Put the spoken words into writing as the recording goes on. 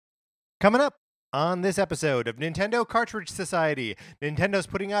Coming up on this episode of Nintendo Cartridge Society, Nintendo's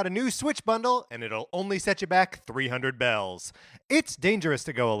putting out a new Switch bundle, and it'll only set you back 300 bells. It's dangerous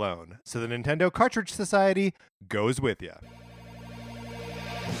to go alone, so the Nintendo Cartridge Society goes with you.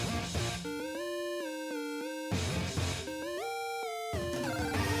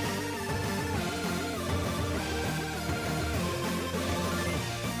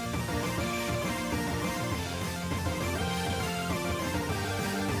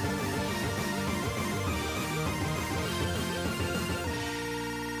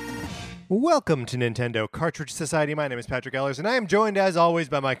 Welcome to Nintendo Cartridge Society. My name is Patrick Ellers, and I am joined, as always,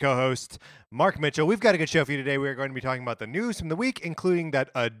 by my co-host, Mark Mitchell. We've got a good show for you today. We are going to be talking about the news from the week, including that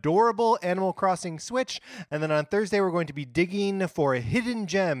adorable Animal Crossing Switch. And then on Thursday, we're going to be digging for hidden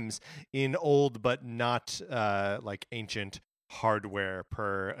gems in old but not ancient hardware,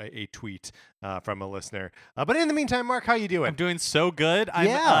 per a tweet from a listener. But in the meantime, Mark, how you doing? I'm doing so good.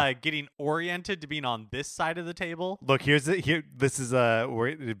 I'm getting oriented to being on this side of the table. Look, this is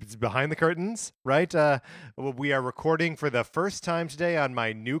it's behind the curtains, right? We are recording for the first time today on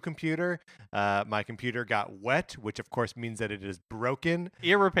my new computer. My computer got wet, which of course means that it is broken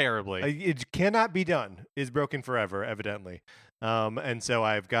Irreparably. It cannot be done. Is broken forever, evidently. And so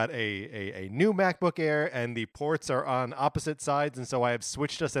I've got a new MacBook Air, and the ports are on opposite sides, and so I have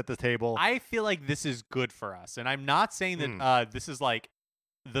switched us at the table. I feel like this is good for us, and I'm not saying that this is like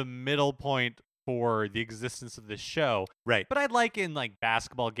the middle point for the existence of this show. Right. But I'd like in like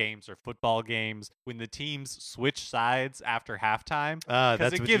basketball games or football games when the teams switch sides after halftime,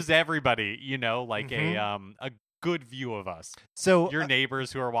 because it gives everybody, a good view of us. So your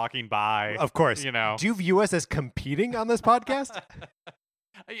neighbors who are walking by, of course, do you view us as competing on this podcast?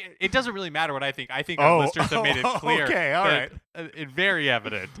 It doesn't really matter what I think. I think our listeners have made it clear. Okay, all right. It's very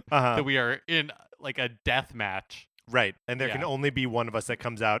evident that we are in like a death match. Right. And there can only be one of us that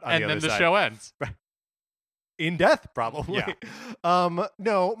comes out on the other side. And then the show ends. In death, probably. Yeah.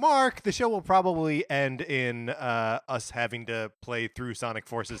 No, Mark, the show will probably end in us having to play through Sonic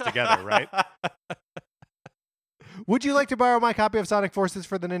Forces together, right? Would you like to borrow my copy of Sonic Forces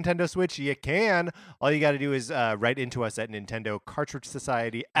for the Nintendo Switch? You can. All you got to do is write into us at Nintendo Cartridge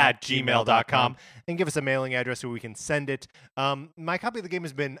Society at gmail.com and give us a mailing address so we can send it. My copy of the game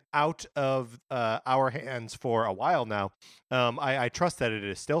has been out of our hands for a while now. I trust that it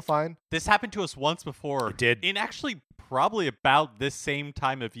is still fine. This happened to us once before. It did. In actually probably about this same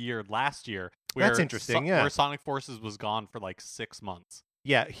time of year last year. That's interesting, Where Sonic Forces was gone for like 6 months.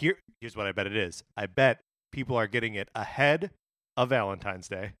 Yeah, here's what I bet it is. I bet people are getting it ahead of Valentine's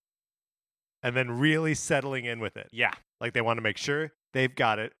Day and then really settling in with it. Yeah. Like they want to make sure they've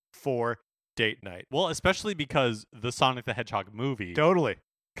got it for date night. Well, especially because the Sonic the Hedgehog movie totally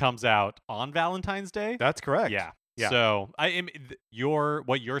comes out on Valentine's Day. That's correct. Yeah. So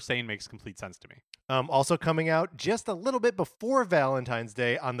what you're saying makes complete sense to me. Also coming out just a little bit before Valentine's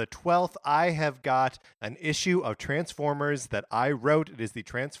Day on the 12th, I have got an issue of Transformers that I wrote. It is the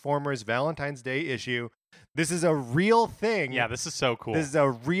Transformers Valentine's Day issue. This is a real thing. Yeah, this is so cool. This is a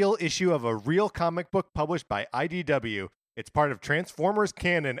real issue of a real comic book published by IDW. It's part of Transformers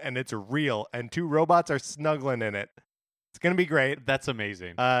canon, and it's real, and two robots are snuggling in it. It's going to be great. That's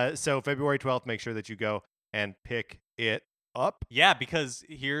amazing. So February 12th, make sure that you go and pick it up. Yeah, because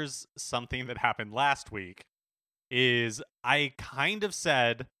here's something that happened last week is I kind of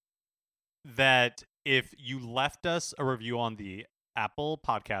said that if you left us a review on the Apple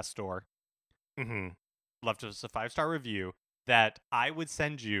Podcast Store, left us a 5-star review, that I would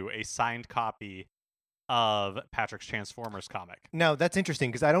send you a signed copy of Patrick's Transformers comic. Now, that's interesting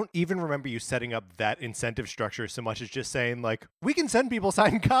because I don't even remember you setting up that incentive structure so much as just saying, like, we can send people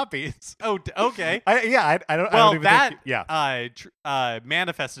signed copies. Oh, okay. I don't even think,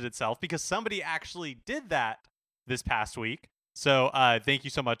 manifested itself because somebody actually did that this past week. So thank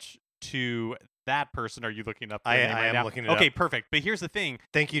you so much to that person. Are you looking up their name right now? I am looking it up. Okay, perfect. But here's the thing.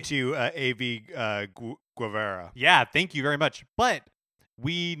 Thank you to A.V. Guevara. Yeah, thank you very much. But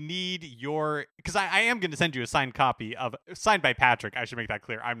we need your, because I am going to send you a signed copy of, signed by Patrick. I should make that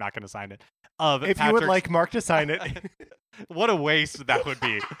clear. I'm not going to sign it. If you would like Mark to sign it. What a waste that would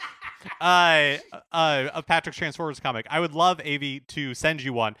be. Of Patrick's Transformers comic. I would love AV to send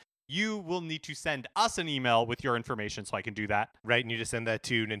you one. You will need to send us an email with your information so I can do that. Right, and you just send that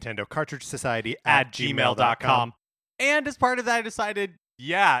to Nintendo Cartridge Society at gmail.com. And as part of that, I decided,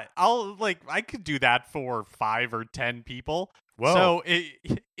 I could do that for 5 or 10 people. Whoa. So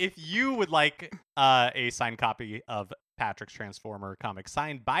if you would like a signed copy of Patrick's Transformer comic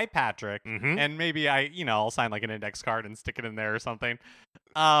signed by Patrick, and maybe I'll sign like an index card and stick it in there or something.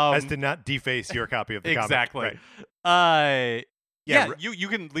 As to not deface your copy of the comic. Exactly. Right. Yeah, you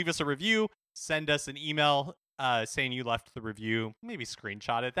can leave us a review, send us an email saying you left the review, maybe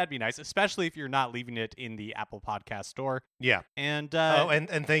screenshot it. That'd be nice, especially if you're not leaving it in the Apple Podcast Store. Yeah. And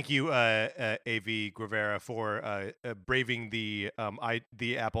and thank you, AV Guevara, for braving the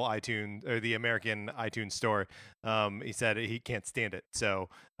Apple iTunes, or the American iTunes Store. He said he can't stand it, so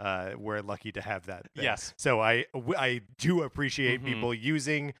we're lucky to have that there. Yes. So I do appreciate people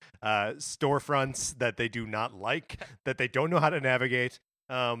using storefronts that they do not like, that they don't know how to navigate.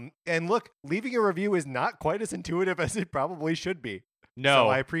 And look, leaving a review is not quite as intuitive as it probably should be. No. So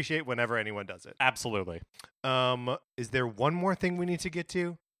I appreciate whenever anyone does it. Absolutely. Is there one more thing we need to get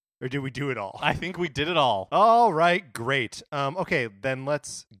to? Or did we do it all? I think we did it all. All right, great. Okay, then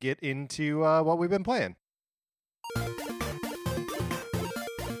let's get into what we've been playing.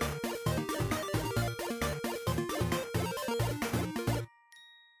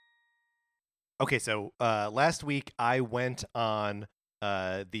 Okay, so last week I went on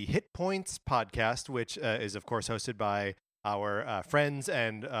the Hit Points podcast, which is, of course, hosted by our friends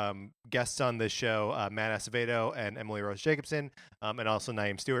and guests on this show, Matt Acevedo and Emily Rose Jacobson, and also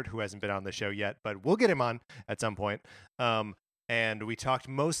Naeem Stewart, who hasn't been on the show yet, but we'll get him on at some point. And we talked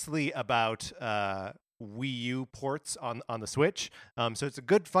mostly about Wii U ports on the Switch. So it's a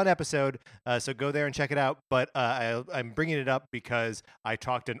good, fun episode. So go there and check it out. But I'm bringing it up because I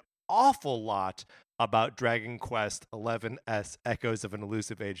talked an awful lot about Dragon Quest XI's Echoes of an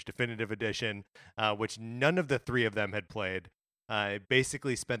Elusive Age Definitive Edition, which none of the three of them had played. I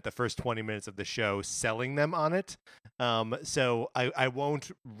basically spent the first 20 minutes of the show selling them on it. So I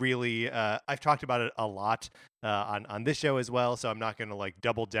won't really, I've talked about it a lot on this show as well, so I'm not going to like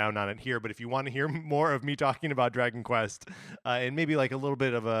double down on it here. But if you want to hear more of me talking about Dragon Quest and maybe like a little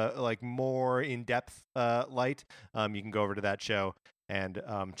bit of a like more in-depth light, you can go over to that show and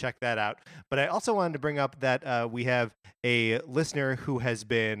check that out. But I also wanted to bring up that we have a listener who has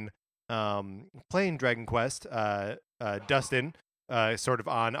been playing Dragon Quest, Dustin, sort of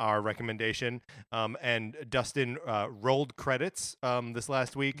on our recommendation. And Dustin rolled credits this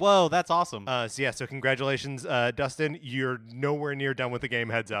last week. Whoa, that's awesome. So congratulations, Dustin. You're nowhere near done with the game,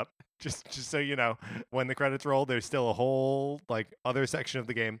 heads up. Just so you know, when the credits roll, there's still a whole like other section of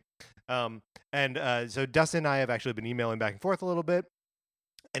the game. So Dustin and I have actually been emailing back and forth a little bit.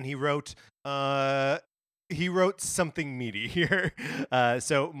 And he wrote something meaty here.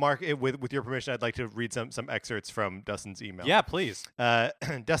 So, Mark, with your permission, I'd like to read some excerpts from Dustin's email. Yeah, please.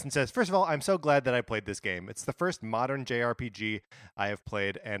 Dustin says, first of all, I'm so glad that I played this game. It's the first modern JRPG I have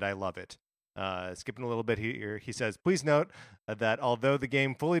played, and I love it. Skipping a little bit here, he says, please note that although the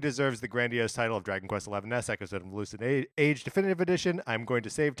game fully deserves the grandiose title of Dragon Quest XI's Echoes of an Elusive Age Definitive Edition, I'm going to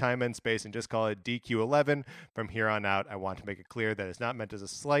save time and space and just call it DQ11. From here on out, I want to make it clear that it's not meant as a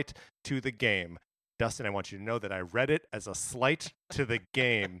slight to the game. Dustin, I want you to know that I read it as a slight to the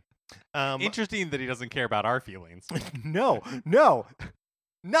game. Interesting that he doesn't care about our feelings. No,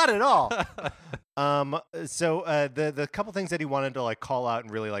 not at all. So the couple things that he wanted to like call out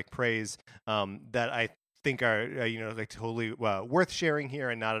and really like praise that I think are like totally worth sharing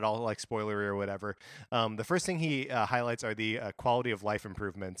here and not at all like spoilery or whatever. The first thing he highlights are the quality of life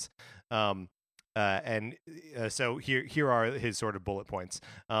improvements. So here are his sort of bullet points.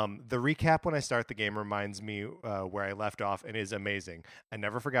 The recap when I start the game reminds me where I left off and is amazing. I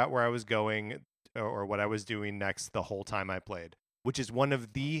never forgot where I was going or what I was doing next the whole time I played, which is one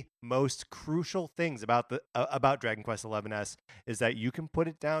of the most crucial things about Dragon Quest XI's is that you can put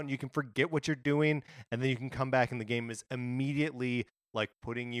it down, you can forget what you're doing, and then you can come back and the game is immediately like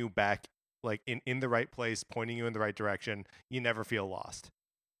putting you back like in the right place, pointing you in the right direction. You never feel lost.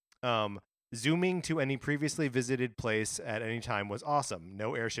 Zooming to any previously visited place at any time was awesome.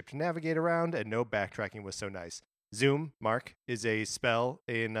 No airship to navigate around, and no backtracking was so nice. Zoom, Mark, is a spell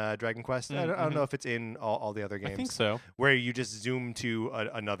in Dragon Quest. I don't know if it's in all the other games. I think so. Where you just zoom to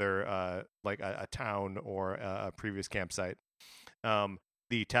another, like a town or a previous campsite.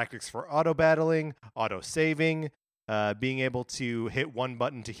 The tactics for auto-battling, auto-saving, being able to hit one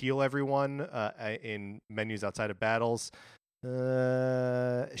button to heal everyone in menus outside of battles.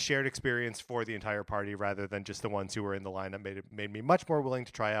 Shared experience for the entire party rather than just the ones who were in the lineup made me much more willing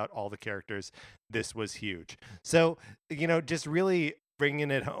to try out all the characters. This was huge. So, just really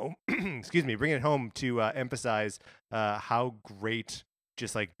bringing it home, bringing it home to emphasize how great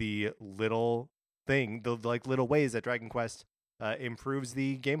just like the little little ways that Dragon Quest improves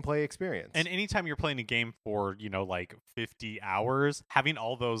the gameplay experience. And anytime you're playing a game for, like 50 hours, having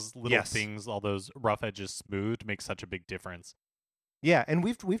all those little things, all those rough edges smoothed makes such a big difference. Yeah, and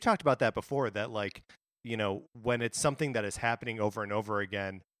we've talked about that before, that like, when it's something that is happening over and over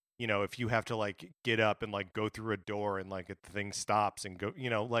again, if you have to like get up and like go through a door and like the thing stops and go,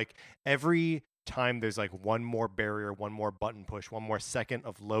 like every time there's like one more barrier, one more button push, one more second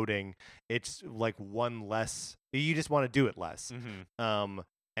of loading, it's like one less. You just want to do it less.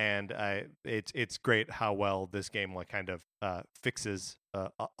 And it's great how well this game like kind of fixes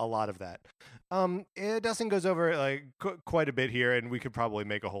a lot of that. Dustin goes over like quite a bit here, and we could probably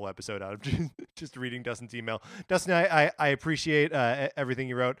make a whole episode out of just reading Dustin's email. Dustin, I appreciate everything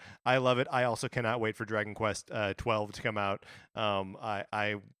you wrote. I love it. I also cannot wait for Dragon Quest 12 to come out.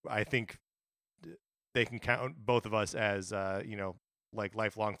 I think they can count both of us as like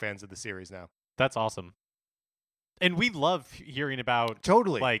lifelong fans of the series now. That's awesome. And we love hearing about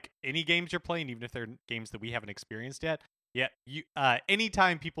totally like any games you're playing, even if they're games that we haven't experienced yet. Yeah, you.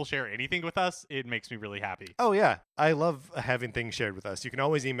 Anytime people share anything with us, it makes me really happy. Oh yeah, I love having things shared with us. You can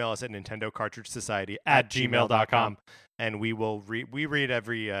always email us at nintendocartridgesociety@gmail.com, and we will read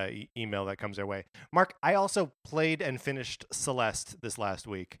every email that comes our way. Mark, I also played and finished Celeste this last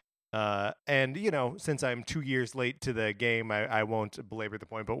week. And since I'm 2 years late to the game, I won't belabor the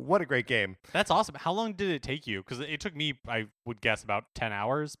point, but what a great game. That's awesome. How long did it take you? Because it took me, I would guess, about 10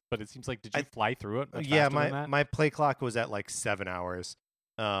 hours, but it seems like, did you fly through it much faster than that? My play clock was at like 7 hours,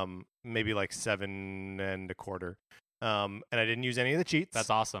 maybe like 7 and a quarter. And I didn't use any of the cheats. That's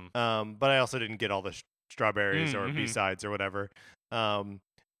awesome. But I also didn't get all the strawberries or B-sides or whatever.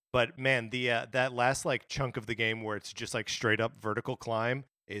 But man, the that last like chunk of the game where it's just like straight up vertical climb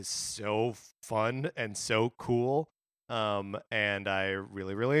is so fun and so cool, and I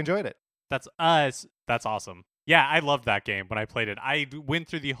really, really enjoyed it. That's awesome. Yeah, I loved that game when I played it. I went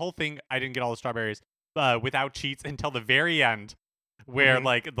through the whole thing. I didn't get all the strawberries without cheats until the very end, where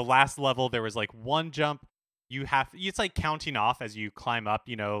like the last level there was like one jump. It's like counting off as you climb up.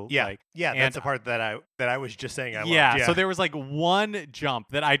 Yeah, that's the part that I was just saying. I loved. Yeah, so there was like one jump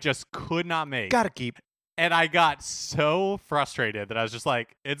that I just could not make. Gotta keep. And I got so frustrated that I was just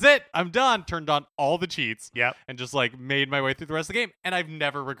like, it's it. I'm done. Turned on all the cheats. Yep. And just like made my way through the rest of the game. And I've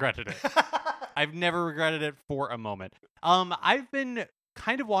never regretted it. I've never regretted it for a moment. I've been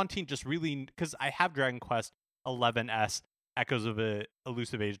kind of wanting just really, because I have Dragon Quest 11S Echoes of a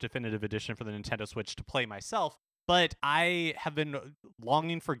Elusive Age Definitive Edition for the Nintendo Switch to play myself. But I have been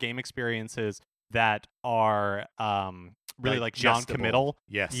longing for game experiences that are really like non-committal.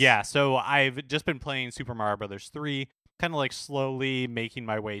 Yes. Yeah, so I've just been playing Super Mario Brothers 3, kind of like slowly making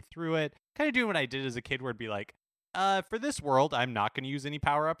my way through it, kind of doing what I did as a kid where it'd be like, for this world, I'm not going to use any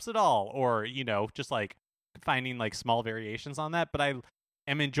power-ups at all, or, just like finding like small variations on that, but I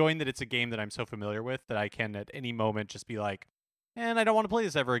am enjoying that it's a game that I'm so familiar with that I can at any moment just be like, and I don't want to play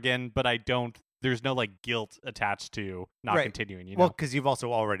this ever again, but there's no like guilt attached to not continuing, Well, because you've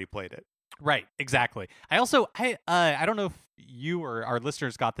also already played it. Right, exactly. I also, I don't know if you or our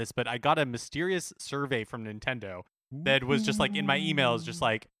listeners got this, but I got a mysterious survey from Nintendo that was just like in my emails, just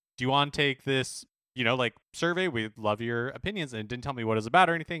like, do you want to take this, like survey? We'd love your opinions. And it didn't tell me what it was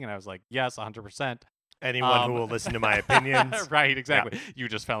about or anything. And I was like, yes, 100%. Anyone who will listen to my opinions. Right, exactly. Yeah. You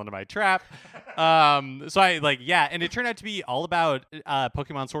just fell into my trap. So I and it turned out to be all about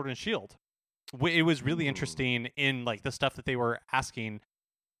Pokemon Sword and Shield. It was really interesting in like the stuff that they were asking,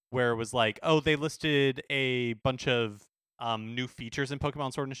 where it was like, oh, they listed a bunch of new features in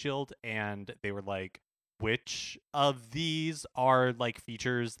Pokemon Sword and Shield, and they were like, which of these are like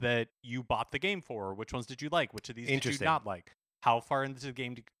features that you bought the game for? Which ones did you like? Which of these did you not like? How far into the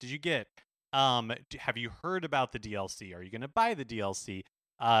game did you get? Have you heard about the DLC? Are you going to buy the DLC?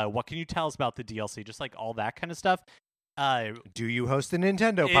 What can you tell us about the DLC? Just like all that kind of stuff. Do you host a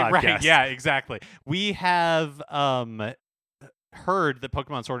Nintendo podcast? Right, yeah, exactly. We have heard that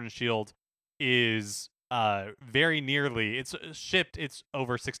Pokemon Sword and Shield is very nearly, it's shipped, it's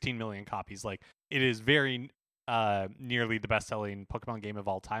over 16 million copies. Like, it is very nearly the best-selling Pokemon game of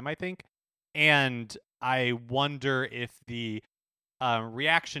all time, I think. And I wonder if the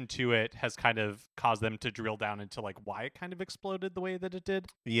reaction to it has kind of caused them to drill down into like why it kind of exploded the way that it did.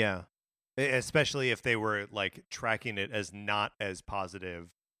 Yeah, especially if they were like tracking it as not as positive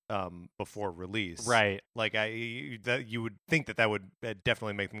before release, right? Like you would think that would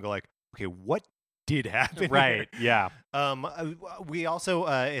definitely make them go like, okay, what did happen? Right. Here? Yeah. We also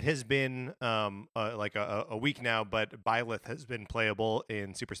it has been like a week now, but Byleth has been playable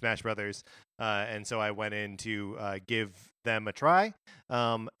in Super Smash Brothers, and so I went in to give them a try,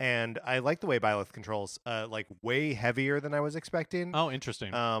 and I like the way Byleth controls, like way heavier than I was expecting. Oh,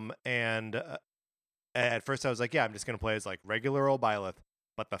 interesting. And at first I was like, yeah, I'm just gonna play as like regular old Byleth.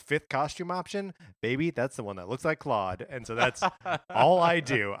 But the 5th costume option, baby, that's the one that looks like Claude. And so that's all I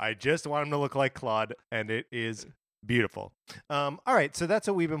do. I just want him to look like Claude, and it is Beautiful. All right, so that's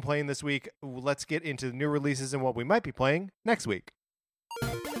what we've been playing this week. Let's get into the new releases and what we might be playing next week.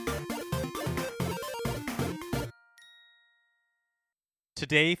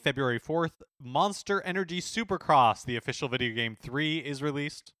 Today, February 4th, Monster Energy Supercross, the official video game 3, is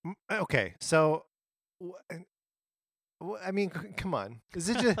released. Okay, so I mean, come on. Is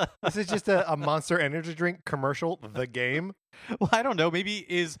it just a Monster Energy drink commercial? The game? Well, I don't know. Maybe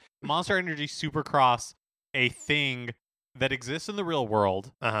is Monster Energy Supercross a thing that exists in the real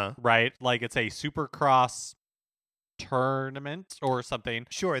world, right? Like it's a Supercross tournament or something.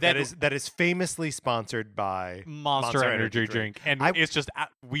 Sure, that is famously sponsored by Monster Energy drink. And it's just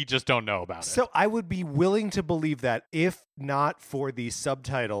we just don't know about it. So I would be willing to believe that if not for the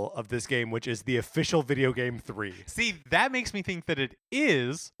subtitle of this game, which is the official video game 3. See, that makes me think that it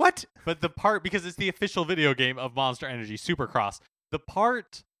is. What? But the part, because it's the official video game of Monster Energy Supercross, the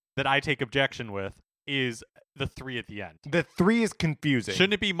part that I take objection with is the 3 at the end. The 3 is confusing.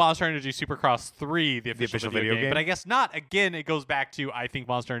 Shouldn't it be Monster Energy Supercross 3, the official video game? But I guess not. Again, it goes back to, I think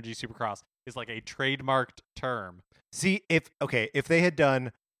Monster Energy Supercross is like a trademarked term. See, if they had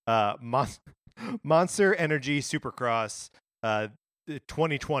done Monster Energy Supercross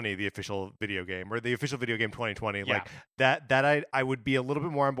 2020, the official video game, or the official video game 2020, like that I would be a little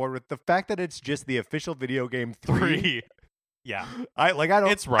bit more on board with. The fact that it's just the official video game 3. Yeah. I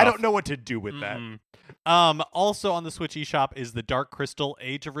don't know what to do with that. Also on the Switch eShop is the Dark Crystal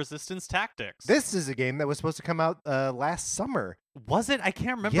Age of Resistance Tactics. This is a game that was supposed to come out last summer. Was it? I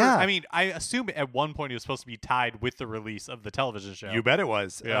can't remember. Yeah. I mean, I assume at one point it was supposed to be tied with the release of the television show. You bet it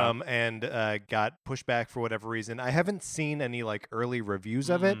was. Yeah. And got pushed back for whatever reason. I haven't seen any like early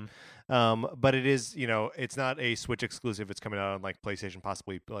reviews of it. But it is, it's not a Switch exclusive. It's coming out on like PlayStation,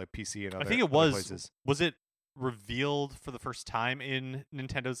 possibly like PC and other, I think it other was. places. Was it revealed for the first time in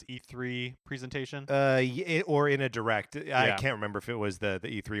Nintendo's E3 presentation? Or in a direct. I can't remember if it was the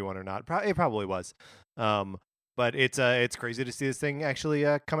E3 one or not. It probably was. But it's crazy to see this thing actually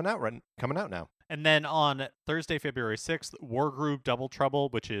coming out now. And then on Thursday, February 6th, Wargroove Double Trouble,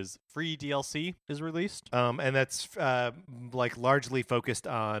 which is free DLC, is released. And that's like largely focused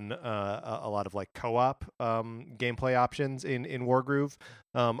on a lot of like co-op gameplay options in Wargroove.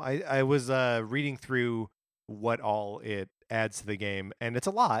 I was reading through what all it adds to the game, and it's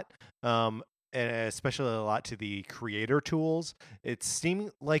a lot, and especially a lot to the creator tools. It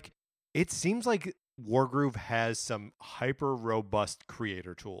seems like Wargroove has some hyper robust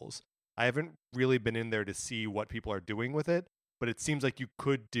creator tools. I haven't really been in there to see what people are doing with it, but it seems like you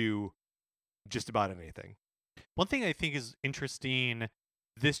could do just about anything. One thing I think is interesting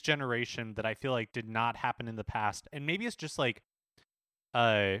this generation that I feel like did not happen in the past, and maybe it's just like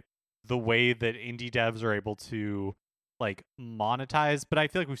the way that indie devs are able to like monetize, but I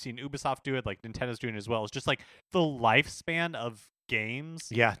feel like we've seen Ubisoft do it, like Nintendo's doing it as well. It's just like the lifespan of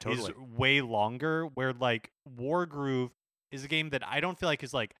games is way longer, where like Wargroove is a game that I don't feel like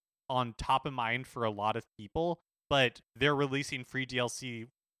is like on top of mind for a lot of people, but they're releasing free DLC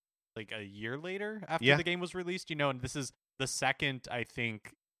like a year later after the game was released, and this is the second, I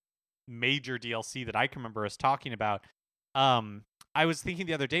think, major DLC that I can remember us talking about. I was thinking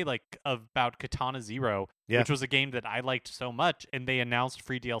the other day, like, about Katana Zero, which was a game that I liked so much, and they announced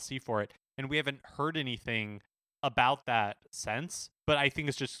free DLC for it, and we haven't heard anything about that since. But I think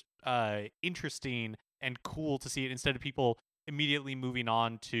it's just interesting and cool to see it instead of people immediately moving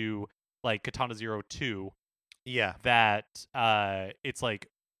on to like Katana Zero 2. Yeah, that it's like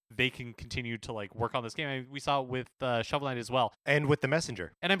they can continue to like work on this game. I mean, we saw it with Shovel Knight as well, and with The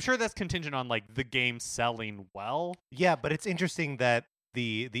Messenger. And I'm sure that's contingent on like the game selling well. Yeah, but it's interesting that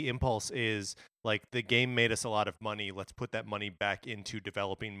the impulse is like the game made us a lot of money. Let's put that money back into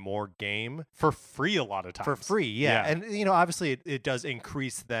developing more game for free a lot of times. For free, yeah. And obviously it does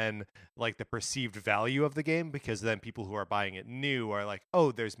increase then like the perceived value of the game, because then people who are buying it new are like,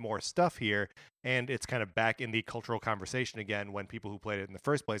 oh, there's more stuff here, and it's kind of back in the cultural conversation again when people who played it in the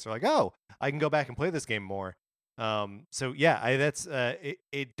first place are like, oh, I can go back and play this game more. So yeah, that's it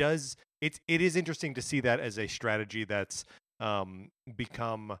is interesting to see that as a strategy that's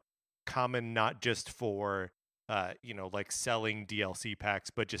become common, not just for like selling DLC packs,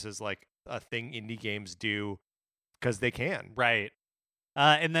 but just as like a thing indie games do because they can. Right.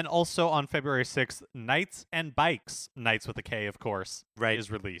 And then also on February 6th, Knights and Bikes, Knights with a K, of course, is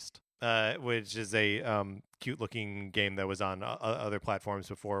released. Which is a cute looking game that was on other platforms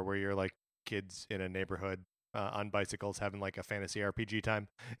before, where you're like kids in a neighborhood on bicycles having like a fantasy RPG time.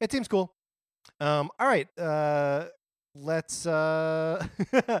 It seems cool. All right. Let's get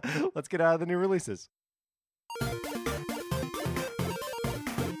out of the new releases.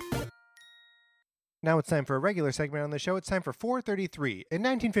 Now it's time for a regular segment on the show. It's time for 433. In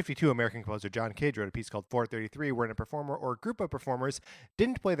 1952, American composer John Cage wrote a piece called 433, wherein a performer or group of performers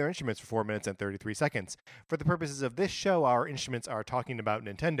didn't play their instruments for 4 minutes and 33 seconds. For the purposes of this show, our instruments are talking about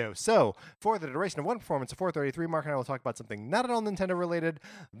Nintendo. So, for the duration of one performance of 433, Mark and I will talk about something not at all Nintendo related,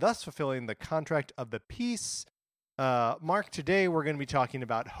 thus fulfilling the contract of the piece. Mark, today we're going to be talking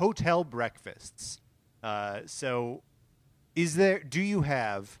about hotel breakfasts. Do you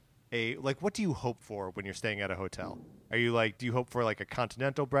have what do you hope for when you're staying at a hotel? Do you hope for like a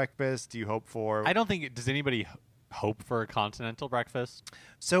continental breakfast? Do you hope for... I don't think, does anybody hope for a continental breakfast?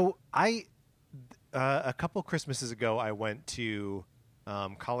 So a couple Christmases ago, I went to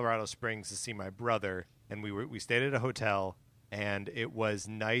Colorado Springs to see my brother, and we stayed at a hotel, and it was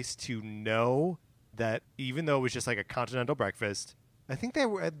nice to know that even though it was just like a continental breakfast, I think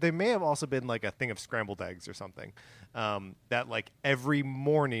they may have also been like a thing of scrambled eggs or something. That like every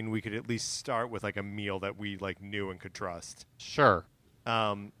morning we could at least start with like a meal that we like knew and could trust. Sure. So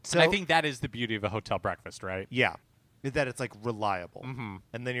and I think that is the beauty of a hotel breakfast, right? Yeah, that it's like reliable. Mm-hmm.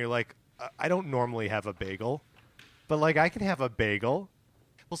 And then you're like, I don't normally have a bagel, but like I can have a bagel.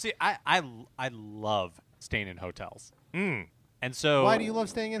 Well, see, I love staying in hotels. Mm. And so Why do you love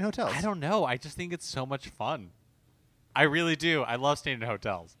staying in hotels? I don't know. I just think it's so much fun. I really do. I love staying in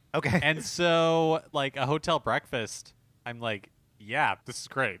hotels. Okay. And so, like, a hotel breakfast, I'm like, yeah, this is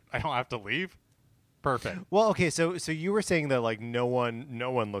great. I don't have to leave. Perfect. Well, okay, so you were saying that like no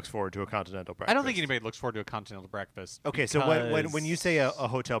one looks forward to a continental breakfast. I don't think anybody looks forward to a continental breakfast. Okay, so when you say a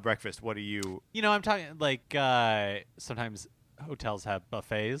hotel breakfast, what do you... You know, I'm talking like sometimes hotels have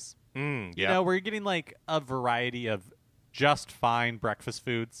buffets. Yeah. You know, where you're getting like a variety of just fine breakfast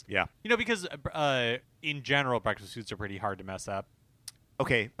foods. Yeah. You know, because in general, breakfast foods are pretty hard to mess up.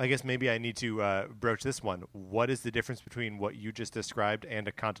 Okay, I guess maybe I need to broach this one. What is the difference between what you just described and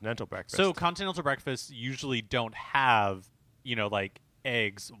a continental breakfast? So continental breakfasts usually don't have, you know, like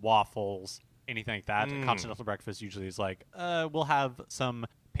eggs, waffles, anything like that. A continental breakfast usually is like, we'll have some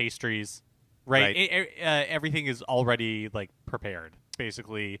pastries, right? Everything is already like prepared.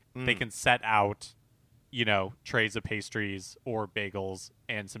 Basically, they can set out, you know, trays of pastries or bagels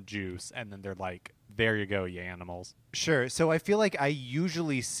and some juice, and then they're like, there you go, you animals. Sure. So I feel like I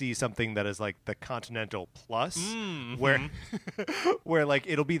usually see something that is like the Continental Plus, where where like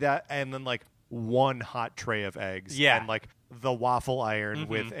it'll be that, and then like one hot tray of eggs, and like the waffle iron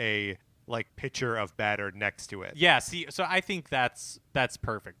with a like pitcher of batter next to it. Yeah. See, so I think that's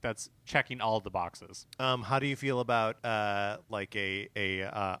perfect. That's checking all the boxes. How do you feel about like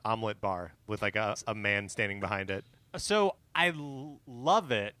a omelet bar with like a man standing behind it? So I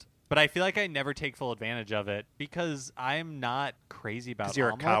love it. But I feel like I never take full advantage of it because I'm not crazy about omelets. 'Cause you're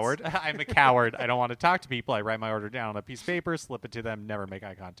a coward? I'm a coward. I don't want to talk to people. I write my order down on a piece of paper, slip it to them, never make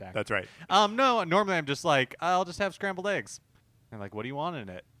eye contact. That's right. No, normally I'm just like, I'll just have scrambled eggs. And like, what do you want in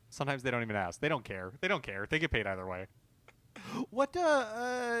it? Sometimes they don't even ask. They don't care. They don't care. They get paid either way. What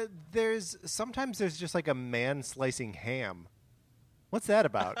sometimes there's just like a man slicing ham. What's that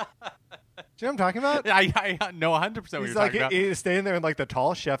about? Do you know what I'm talking about? I know 100% what you're talking about. He's standing there in like the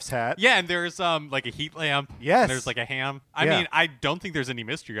tall chef's hat. Yeah, and there's like a heat lamp. Yes. And there's like a ham. I mean, I don't think there's any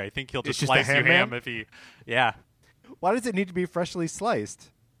mystery. I think he'll just just slice a ham you ham man? if he. Yeah. Why does it need to be freshly sliced?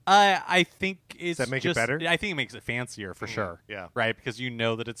 I think it's Does that make it just, better? I think it makes it fancier for sure. Yeah. Right? Because you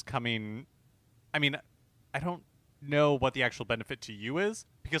know that it's coming. I mean, I don't know what the actual benefit to you is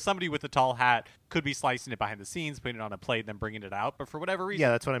because somebody with a tall hat could be slicing it behind the scenes, putting it on a plate, then bringing it out. But for whatever reason, Yeah,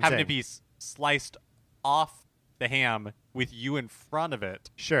 that's what I'm having saying. it be sliced off the ham with you in front of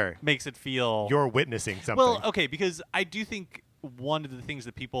it Sure. makes it feel. You're witnessing something. Well, okay, because I do think one of the things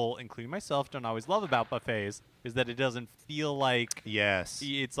that people, including myself, don't always love about buffets is that it doesn't feel like yes.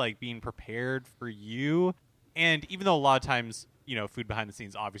 it's like being prepared for you. And even though a lot of times, you know, food behind the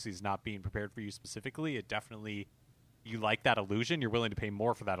scenes obviously is not being prepared for you specifically, it definitely, you like that illusion. You're willing to pay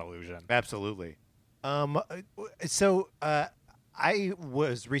more for that illusion. Absolutely. I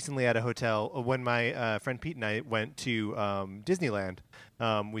was recently at a hotel when my friend Pete and I went to Disneyland.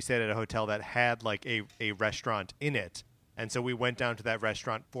 We stayed at a hotel that had like a restaurant in it. And so we went down to that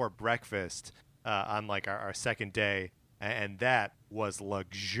restaurant for breakfast on like our second day. And that was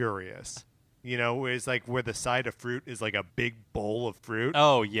luxurious. You know, it's like where the side of fruit is like a big bowl of fruit.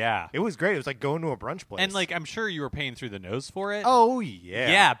 Oh, yeah. It was great. It was like going to a brunch place. And like, I'm sure you were paying through the nose for it. Oh,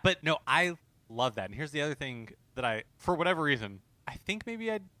 yeah. Yeah, but no, I love that. And here's the other thing that for whatever reason, I think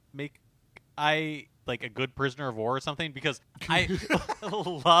maybe I'd make like a good prisoner of war or something because I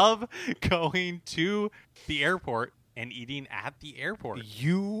love going to the airport and eating at the airport.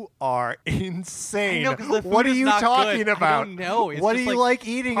 You are insane. I know, 'cause the What food are is you not talking good. about? I don't know. It's what do just, you like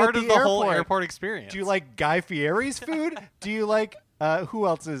eating part at the of the airport? whole airport experience. Do you like Guy Fieri's food? Do you like who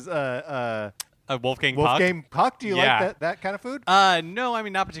else is Wolfgang Puck? Do you Yeah. like that kind of food? Puck? No, I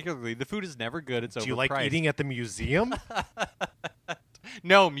mean not particularly. The food is never good. It's overpriced. Do you like eating at the museum?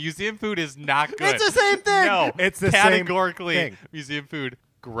 No, museum food is not good. It's the same thing. No, It's the same categorically thing. museum food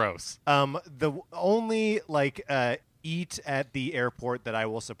gross. The only eat at the airport that I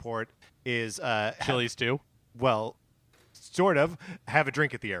will support is Chili stew. well, sort of have a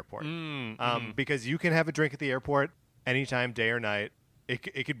drink at the airport. Because you can have a drink at the airport anytime, day or night.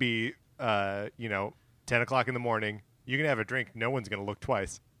 It could be 10 o'clock in the morning. You can have a drink. No one's gonna look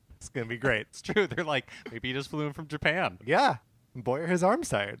twice. It's gonna be great. It's true. They're like, maybe he just flew in from Japan. Yeah, boy, are his arms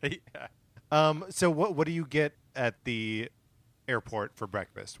tired. Yeah. So what do you get at the airport for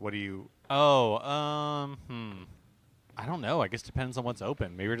breakfast? What do you? Oh, I don't know. I guess depends on what's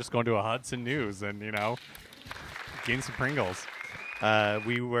open. Maybe we're just going to a Hudson News and getting some Pringles.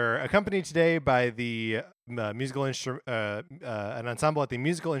 We were accompanied today by the an ensemble at the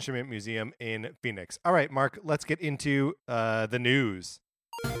Musical Instrument Museum in Phoenix. All right, Mark, let's get into the news.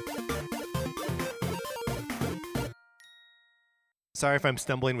 Sorry if I'm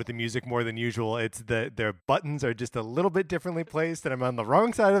stumbling with the music more than usual. It's their buttons are just a little bit differently placed, and I'm on the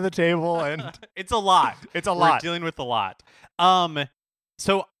wrong side of the table, and It's a lot. it's a We're lot. dealing with a lot.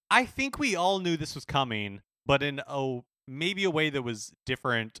 So I think we all knew this was coming, but in maybe a way that was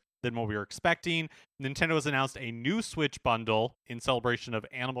different than what we were expecting. Nintendo has announced a new Switch bundle in celebration of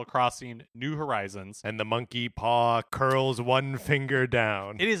Animal Crossing New Horizons. And the monkey paw curls one finger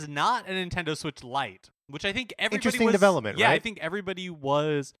down. It is not a Nintendo Switch Lite, which I think everybody Interesting was, development, yeah, right? I think everybody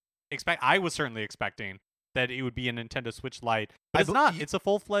was I was certainly expecting that it would be a Nintendo Switch Lite, but it's not. It's a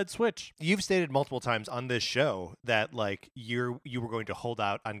full-fledged Switch. You've stated multiple times on this show that you were going to hold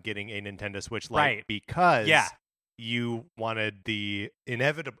out on getting a Nintendo Switch Lite Right. because you wanted the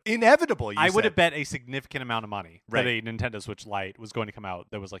inevitable. I would have bet a significant amount of money Right. that a Nintendo Switch Lite was going to come out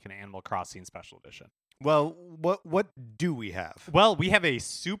that was like an Animal Crossing special edition. Well, what do we have? Well, we have a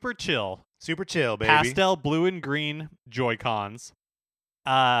super chill Baby. pastel blue and green Joy-Cons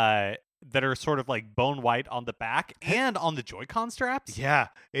that are sort of like bone white on the back and on the Joy-Con straps. Yeah,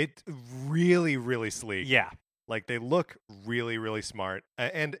 it's really, really sleek. Yeah. Like they look really, really smart,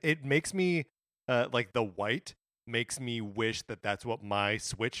 and it makes me the white makes me wish that that's what my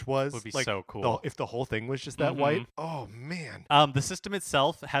Switch was. Would be like, so cool. if the whole thing was just that white. Oh man. The system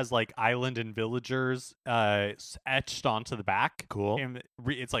itself has like island and villagers etched onto the back. Cool. And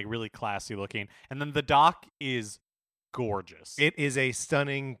it's like really classy looking. And then the dock is gorgeous. It is a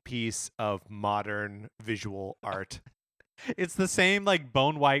stunning piece of modern visual art. It's the same like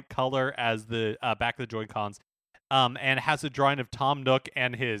bone white color as the back of the Joy-Cons, and has a drawing of Tom Nook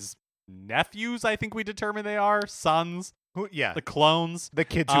and his nephews. I think we determine they are sons. Yeah, The clones. the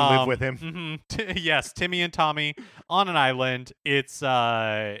kids who live with him. Yes, Timmy and Tommy on an island. It's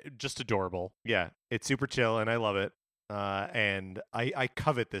just adorable. Yeah, it's super chill, and I love it. And I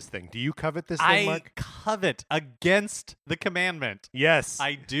covet this thing. Do you covet this thing, I Mark? covet against the commandment. Yes.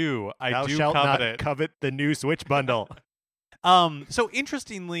 I do. Thou do shalt covet not it. covet the new Switch bundle. So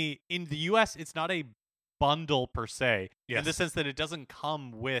interestingly, in the US, it's not a bundle per se, in Yes. the sense that it doesn't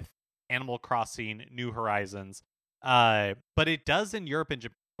come with Animal Crossing New Horizons. But it does in Europe and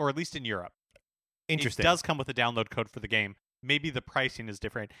or at least in Europe. Interesting. It does come with a download code for the game. Maybe the pricing is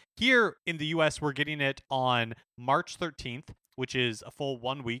different. Here in the US, we're getting it on March 13th, which is a full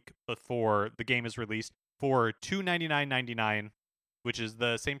 1 week before the game is released, for $299.99, which is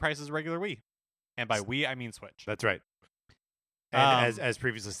the same price as a regular Wii. And by Wii, I mean Switch. That's right. And as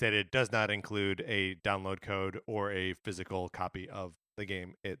previously stated, it does not include a download code or a physical copy of the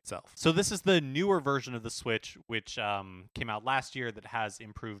game itself. So this is the newer version of the Switch, which came out last year, that has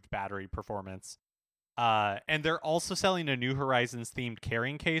improved battery performance. And they're also selling a New Horizons themed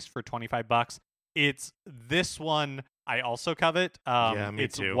carrying case for $25. It's this one I also covet. Me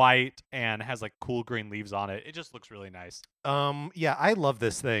it's too. white and has like cool green leaves on it. It just looks really nice. Yeah, I love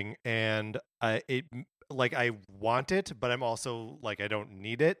this thing, and I want it, but I'm also I don't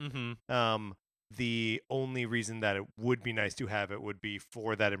need it. Mm-hmm. The only reason that it would be nice to have it would be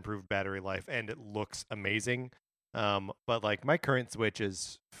for that improved battery life, and it looks amazing. But my current Switch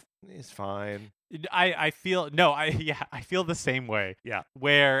is fine. I feel I feel the same way. Yeah.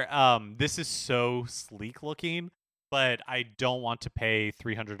 Where this is so sleek looking, but I don't want to pay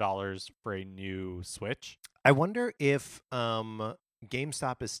 $300 for a new Switch. I wonder if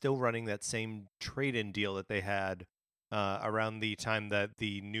GameStop is still running that same trade-in deal that they had around the time that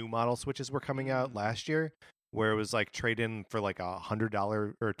the new model Switches were coming out last year. where it was like trade in for like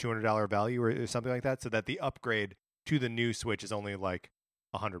 $100 or $200 value or something like that, so that the upgrade to the new Switch is only like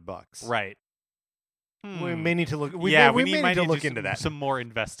 $100. Right. We may need to look. We may might need to need look do into that. Some more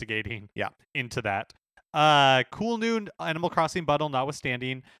investigating. Yeah. Into that. Cool new Animal Crossing bundle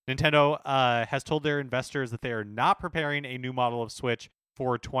notwithstanding, Nintendo has told their investors that they are not preparing a new model of Switch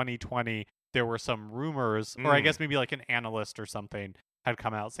for 2020. There were some rumors, or I guess maybe like an analyst or something had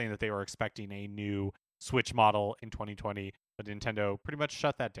come out saying that they were expecting a new Switch model in 2020, but Nintendo pretty much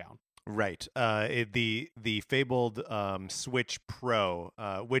shut that down. Right. The fabled Switch Pro,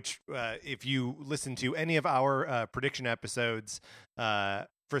 which if you listen to any of our prediction episodes,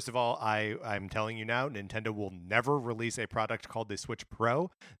 first of all, I'm telling you now, Nintendo will never release a product called the Switch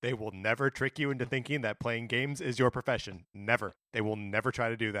Pro. They will never trick you into thinking that playing games is your profession. Never. They will never try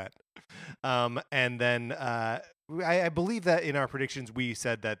to do that. And then I believe that in our predictions we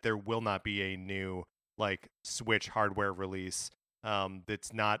said that there will not be a new like Switch hardware release.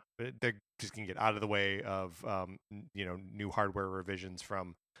 That's not. They're just gonna get out of the way of new hardware revisions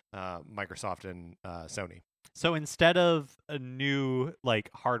from Microsoft and Sony. So instead of a new like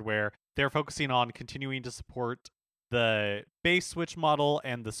hardware, they're focusing on continuing to support the base Switch model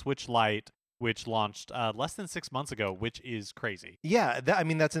and the Switch Lite, which launched less than 6 months ago, which is crazy. Yeah, I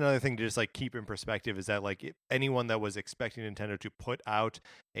mean that's another thing to just like keep in perspective is that like anyone that was expecting Nintendo to put out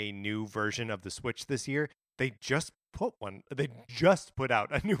a new version of the Switch this year, they just put out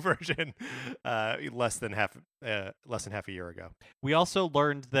a new version less than half a year ago. We also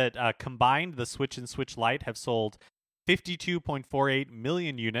learned that combined, the Switch and Switch Lite have sold 52.48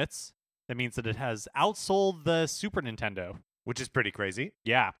 million units. That means that it has outsold the Super Nintendo, which is pretty crazy.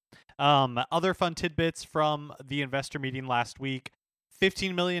 Yeah. Other fun tidbits from the investor meeting last week: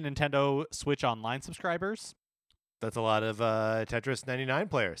 15 million Nintendo Switch Online subscribers. That's a lot of Tetris 99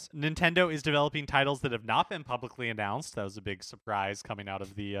 players. Nintendo is developing titles that have not been publicly announced. That was a big surprise coming out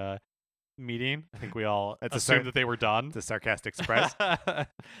of the meeting. I think we all assumed that they were done. The sarcastic surprise.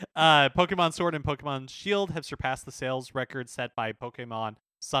 Pokemon Sword and Pokemon Shield have surpassed the sales record set by Pokemon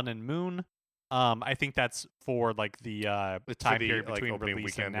Sun and Moon. I think that's for like the time period between like,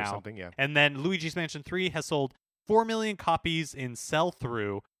 release and now. Or something, yeah. And then Luigi's Mansion 3 has sold 4 million copies in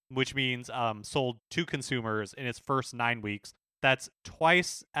sell-through, which means sold to consumers in its first 9 weeks. That's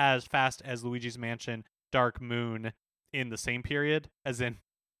twice as fast as Luigi's Mansion Dark Moon in the same period, as in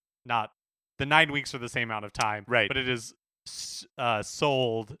not the 9 weeks are the same amount of time, right? But it is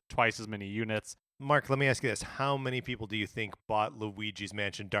sold twice as many units. Mark, let me ask you this. How many people do you think bought Luigi's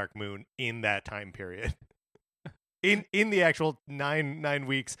Mansion Dark Moon in that time period? in the actual nine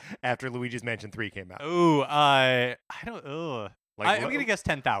weeks after Luigi's Mansion 3 came out? Oh, I don't... I'm going to guess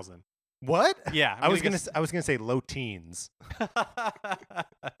 10,000. What? Yeah, I was gonna say low teens.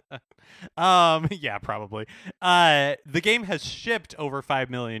 Yeah, probably. The game has shipped over 5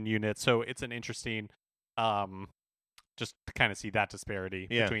 million units, so it's an interesting just to kind of see that disparity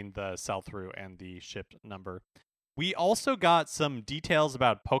between the sell-through and the shipped number. We also got some details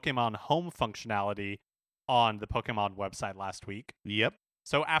about Pokemon Home functionality on the Pokemon website last week. Yep.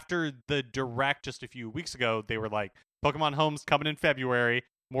 So after the Direct just a few weeks ago, they were like, Pokemon Home's coming in February,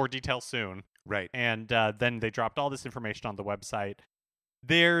 more details soon. Right. And then they dropped all this information on the website.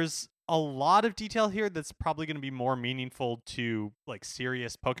 There's a lot of detail here that's probably going to be more meaningful to like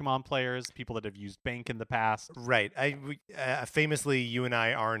serious Pokemon players, people that have used Bank in the past. Right. Famously, you and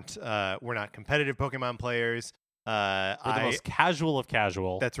I we're not competitive Pokemon players. We're the most casual of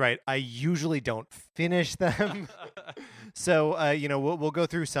casual. That's right. I usually don't finish them. So, we'll go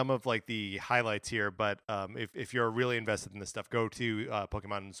through some of like the highlights here. But if you're really invested in this stuff, go to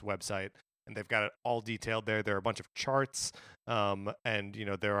Pokemon's website, and they've got it all detailed there. There are a bunch of charts, and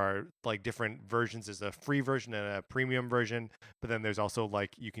there are like different versions. There's a free version and a premium version. But then there's also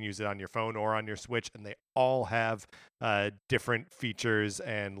like you can use it on your phone or on your Switch, and they all have different features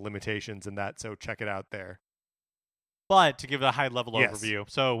and limitations in that. So check it out there. But to give a high-level overview,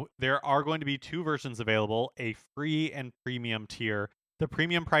 so there are going to be 2 versions available, a free and premium tier. The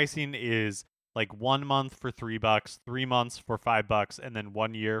premium pricing is like 1 month for $3, 3 months for $5, and then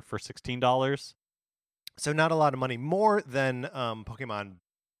 1 year for $16. So not a lot of money, more than Pokemon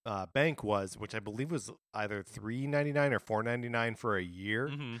Bank was, which I believe was either $3.99 or $4.99 for a year.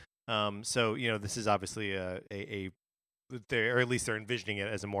 Mm-hmm. So this is obviously or at least they're envisioning it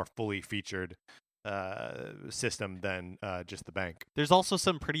as a more fully featured system than just the bank. There's also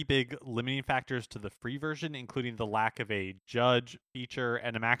some pretty big limiting factors to the free version, including the lack of a judge feature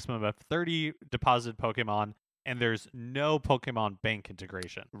and a maximum of 30 deposited Pokemon, and there's no Pokemon Bank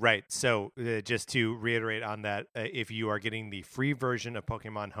integration. Right. So just to reiterate on that, if you are getting the free version of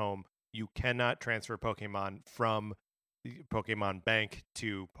Pokemon Home, you cannot transfer Pokemon from Pokemon Bank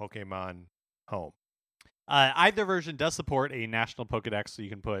to Pokemon Home. Either version does support a national Pokedex, so you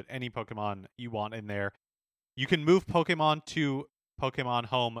can put any Pokemon you want in there. You can move Pokemon to Pokemon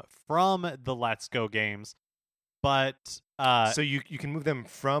Home from the Let's Go games, but so you can move them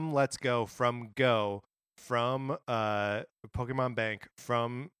from Let's Go, from Go, from Pokemon Bank,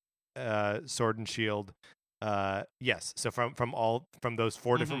 from Sword and Shield. Yes, so from those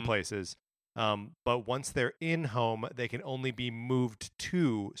 4 different places. But once they're in Home, they can only be moved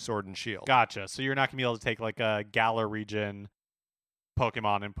to Sword and Shield. Gotcha. So you're not gonna be able to take like a Galar region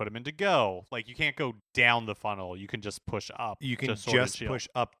Pokemon and put them into Go. Like you can't go down the funnel. You can just push up. You can to Sword and just Shield. push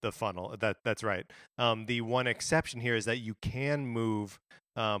up the funnel. That's right. The one exception here is that you can move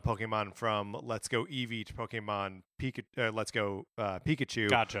Pokemon from Let's Go Eevee to Pokemon Let's Go Pikachu,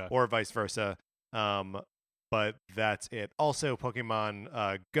 Gotcha. or vice versa. But that's it. Also,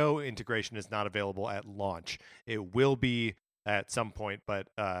 Pokemon Go integration is not available at launch. It will be at some point, but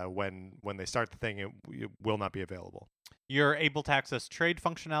when they start the thing, it will not be available. You're able to access trade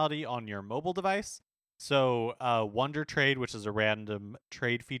functionality on your mobile device. So Wonder Trade, which is a random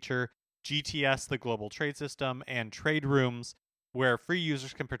trade feature, GTS, the global trade system, and trade rooms, where free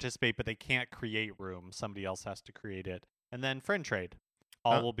users can participate, but they can't create rooms. Somebody else has to create it. And then Friend Trade.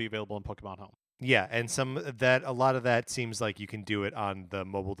 All will be available in Pokemon Home. Yeah, and a lot of that seems like you can do it on the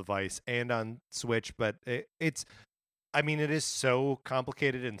mobile device and on Switch, but it is so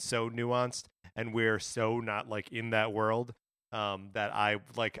complicated and so nuanced, and we're so not like in that world that I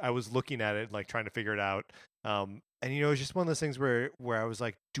was looking at it, like trying to figure it out. And it's just one of those things where I was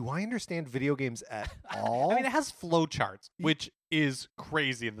like, do I understand video games at all? I mean, it has flowcharts, which is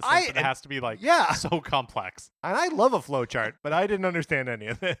crazy in the sense that it has to be like so complex. And I love a flowchart, but I didn't understand any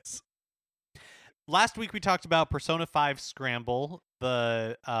of this. Last week we talked about Persona 5 Scramble,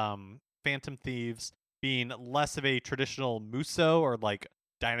 the Phantom Thieves being less of a traditional Muso or like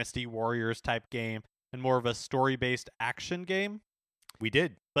Dynasty Warriors type game and more of a story-based action game. We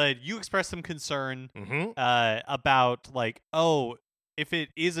did. But you expressed some concern about like, if it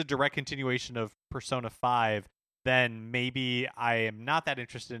is a direct continuation of Persona 5, then maybe I am not that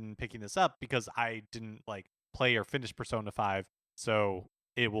interested in picking this up because I didn't like play or finish Persona 5, so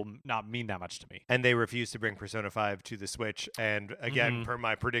it will not mean that much to me. And they refuse to bring Persona 5 to the Switch. And again, per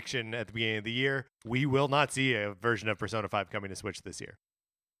my prediction at the beginning of the year, we will not see a version of Persona 5 coming to Switch this year.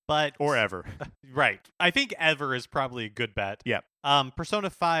 Or ever. Right. I think ever is probably a good bet. Yeah. Persona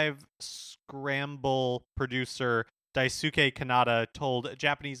 5 Scramble producer Daisuke Kanata told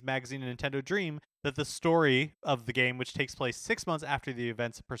Japanese magazine Nintendo Dream that the story of the game, which takes place 6 months after the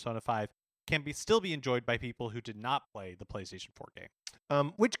events of Persona 5, can still be enjoyed by people who did not play the PlayStation 4 game.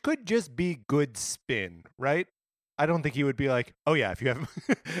 Which could just be good spin, right? I don't think he would be like, oh yeah, if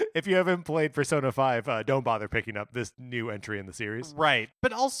you haven't played Persona 5, don't bother picking up this new entry in the series. Right.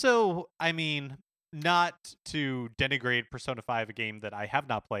 But also, I mean, not to denigrate Persona 5, a game that I have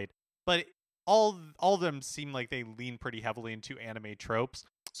not played, but all of them seem like they lean pretty heavily into anime tropes.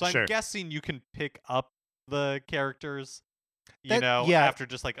 So I'm guessing you can pick up the characters after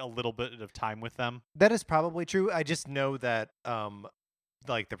just like a little bit of time with them. That is probably true. I just know that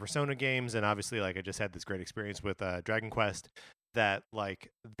like the Persona games, and obviously like I just had this great experience with Dragon Quest, that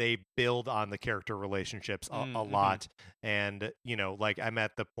like they build on the character relationships a lot. And like I'm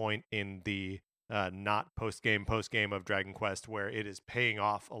at the point in the not post game of Dragon Quest where it is paying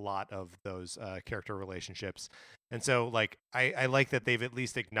off a lot of those character relationships. And so like I like that they've at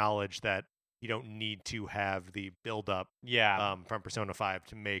least acknowledged that you don't need to have the build up from Persona 5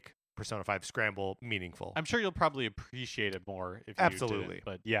 to make Persona 5 Scramble meaningful. I'm sure you'll probably appreciate it more if you didn't.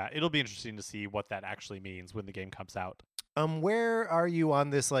 But yeah, it'll be interesting to see what that actually means when the game comes out. Where are you on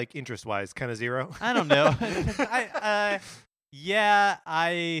this, like, interest-wise? Kind of zero? I don't know. I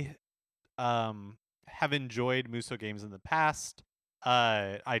have enjoyed Muso games in the past.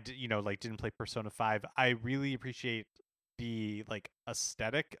 Didn't play Persona 5. I really appreciate the like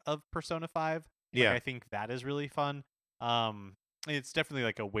aesthetic of Persona 5. I think that is really fun. It's definitely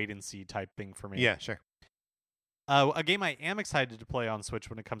like a wait and see type thing for me. Yeah, sure. A game I am excited to play on Switch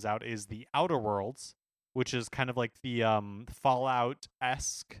when it comes out is The Outer Worlds, which is kind of like the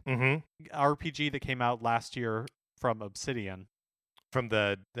Fallout-esque RPG that came out last year from Obsidian.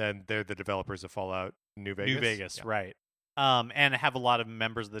 They're the developers of Fallout New Vegas. New Vegas, right. And have a lot of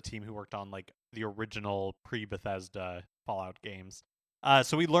members of the team who worked on like the original pre-Bethesda Fallout games.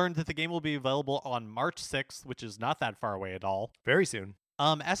 So we learned that the game will be available on March 6th, which is not that far away at all. Very soon.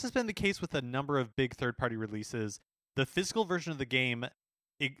 As has been the case with a number of big third-party releases, the physical version of the game,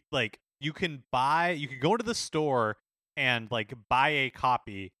 you can go into the store and like buy a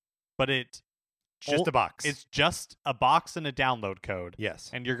copy, but it Just a box. It's just a box and a download code. Yes.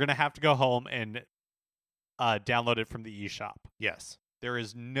 And you're gonna have to go home and download it from the eShop. Yes. There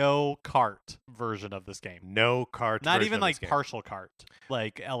is no cart version of this game. No cart. Not version even of like this game. partial cart,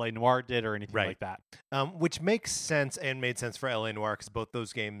 like LA Noire did or anything Right. like that. Which makes sense and made sense for LA Noire because both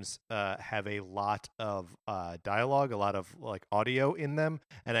those games have a lot of dialogue, a lot of like audio in them,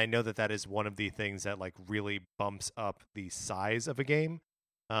 and I know that is one of the things that like really bumps up the size of a game,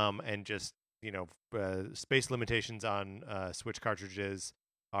 and just space limitations on Switch cartridges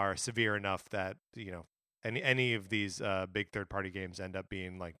are severe enough that any of these big third-party games end up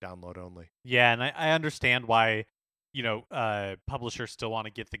being like download only. Yeah, and I understand why publishers still want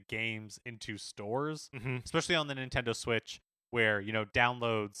to get the games into stores, especially on the Nintendo Switch, where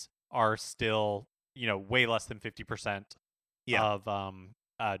downloads are still way less than 50% of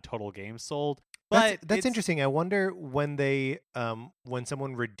total games sold. But that's interesting. I wonder when they when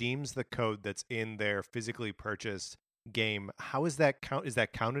someone redeems the code that's in their physically purchased game, how is that is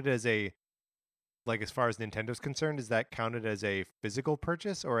that counted as a, like, as far as Nintendo's concerned, is that counted as a physical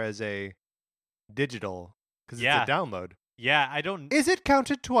purchase or as a digital? Because it's a download. Yeah, I don't. Is it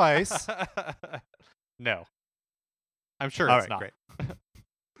counted twice? No, I'm sure All it's right, not.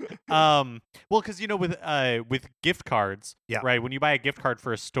 Great. Well, because with gift cards, right? When you buy a gift card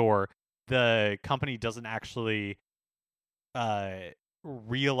for a store, the company doesn't actually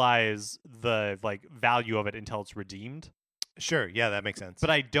realize the like value of it until it's redeemed. Sure, yeah, that makes sense. But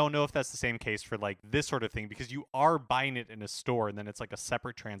I don't know if that's the same case for like this sort of thing, because you are buying it in a store and then it's like a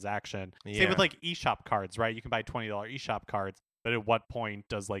separate transaction. Yeah. Same with like eShop cards, right? You can buy $20 eShop cards, but at what point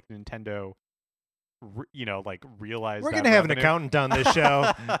does like Nintendo like realize we're that gonna have an revenue? accountant on this show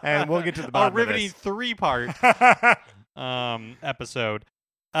and we'll get to the bottom a riveting of this. 3-part episode.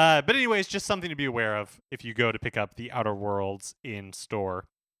 But anyways, just something to be aware of if you go to pick up the Outer Worlds in store.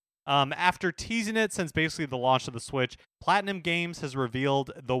 After teasing it since basically the launch of the Switch, Platinum Games has revealed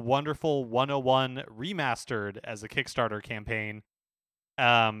the wonderful 101 Remastered as a Kickstarter campaign.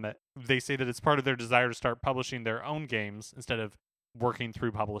 They say that it's part of their desire to start publishing their own games instead of working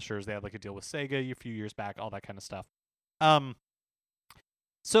through publishers. They had like a deal with Sega a few years back, all that kind of stuff.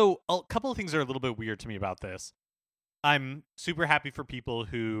 So a couple of things are a little bit weird to me about this. I'm super happy for people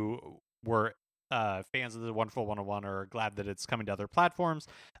who were fans of the Wonderful 101 or are glad that it's coming to other platforms.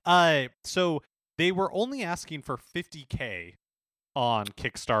 So they were only asking for $50K on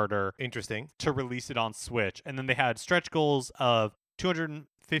Kickstarter. Interesting. To release it on Switch. And then they had stretch goals of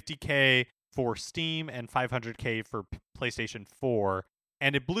 $250K for Steam and $500K for PlayStation 4.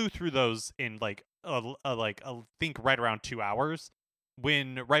 And it blew through those in like I think right around 2 hours.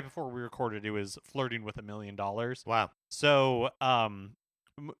 When right before we recorded, it was flirting with $1 million. Wow. So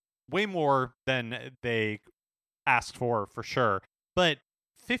way more than they asked for sure. But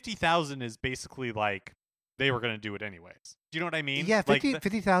 50,000 is basically like they were going to do it anyways. Do you know what I mean? Yeah,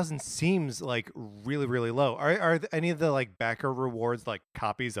 50,000 seems like really, really low. Are any of the like backer rewards like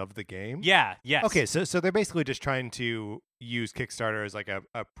copies of the game? Yeah, yes. Okay, so they're basically just trying to use Kickstarter as like a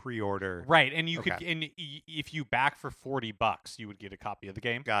pre-order. Right, and you could, and if you back for $40, you would get a copy of the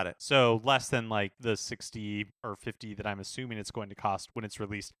game. Got it. So less than like the 60 or 50 that I'm assuming it's going to cost when it's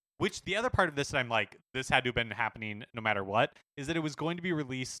released. Which the other part of this that I'm like, this had to have been happening no matter what, is that it was going to be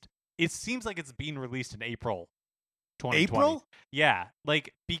released. It seems like it's being released in April 2020. April? Yeah,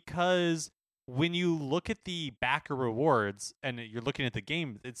 like because when you look at the backer rewards and you're looking at the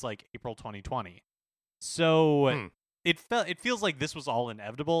game, it's like April 2020. So it feels like this was all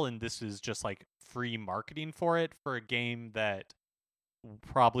inevitable, and this is just like free marketing for it for a game that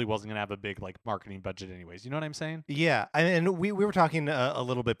probably wasn't going to have a big like marketing budget anyways. You know what I'm saying? Yeah, and we were talking a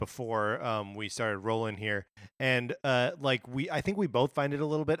little bit before we started rolling here, and I think we both find it a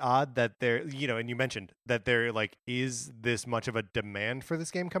little bit odd that there, and you mentioned that there like is this much of a demand for this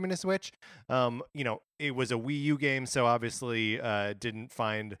game coming to Switch. It was a Wii U game, so obviously didn't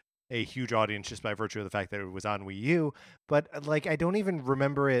find a huge audience just by virtue of the fact that it was on Wii U, but like I don't even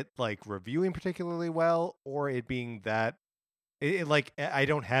remember it like reviewing particularly well or it being that like I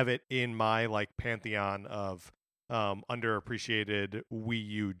don't have it in my like pantheon of underappreciated Wii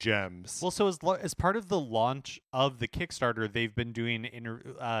U gems. Well, so as part of the launch of the Kickstarter, they've been doing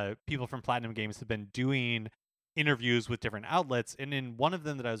people from Platinum Games have been doing interviews with different outlets, and in one of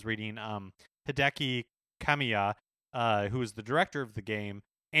them that I was reading, Hideki Kamiya, who is the director of the game,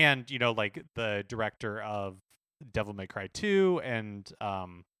 and like the director of Devil May Cry 2 and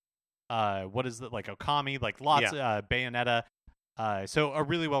what is it, like Okami, like lots Bayonetta. So a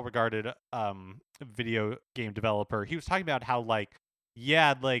really well-regarded video game developer. He was talking about how like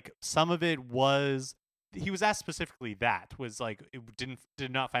some of it was he was asked specifically that was like it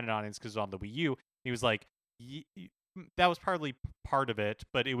did not find an audience because it was on the Wii U. He was like, that was partly part of it,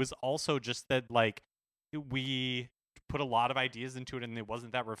 but it was also just that like we put a lot of ideas into it and it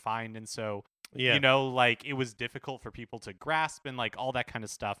wasn't that refined, and so Yeah. like it was difficult for people to grasp and like all that kind of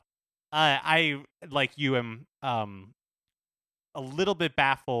stuff. I like you am a little bit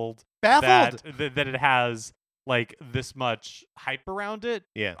baffled that it has like this much hype around it.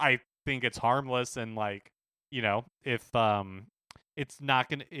 Yeah. I think it's harmless, and like if it's not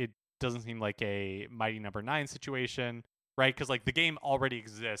gonna, it doesn't seem like a Mighty Number 9 situation, right? Because like the game already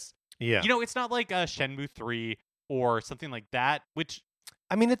exists. Yeah. It's not like a Shenmue 3 or something like that, which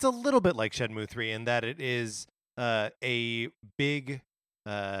I mean, it's a little bit like Shenmue 3 in that it is a big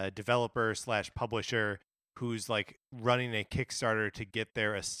developer / publisher who's like running a Kickstarter to get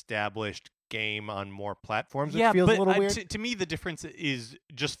their established game on more platforms. Yeah, which feels but a little weird. to me, the difference is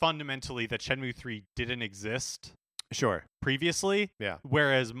just fundamentally that Shenmue 3 didn't exist Sure. previously. Yeah.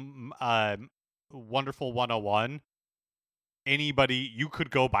 Whereas Wonderful 101, you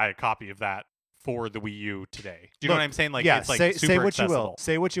could go buy a copy of that for the Wii U today. Do you know what I'm saying? Like, yeah, it's like say super what accessible. you will.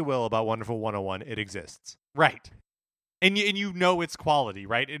 Say what you will about Wonderful 101. It exists. Right. And you know its quality,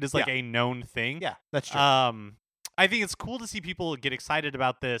 right? It is like a known thing. Yeah, that's true. I think it's cool to see people get excited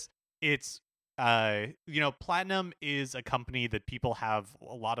about this. It's Platinum is a company that people have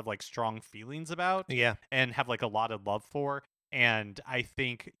a lot of like strong feelings about. Yeah. And have like a lot of love for. And I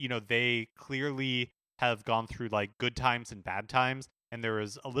think, they clearly have gone through like good times and bad times. And there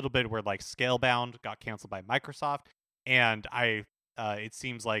was a little bit where like Scalebound got canceled by Microsoft. And it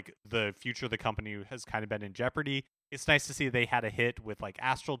seems like the future of the company has kind of been in jeopardy. It's nice to see they had a hit with like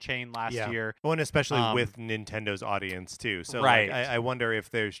Astral Chain last year. Well, and especially with Nintendo's audience too. So right. like, I wonder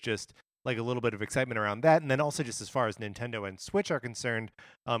if there's just like a little bit of excitement around that. And then also just as far as Nintendo and Switch are concerned,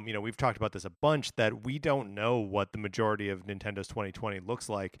 we've talked about this a bunch, that we don't know what the majority of Nintendo's 2020 looks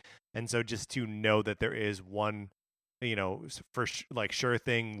like. And so just to know that there is one, for sure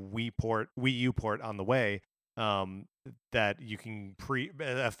thing Wii U port on the way, that you can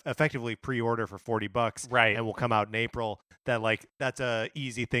effectively pre-order for $40, right, and will come out in April. That's a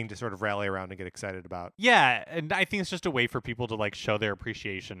easy thing to sort of rally around and get excited about. Yeah, and I think it's just a way for people to like show their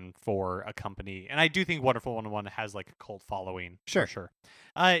appreciation for a company. And I do think Wonderful 101 has like a cult following. Sure. For sure.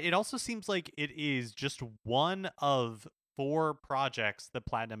 It also seems like it is just one of 4 projects that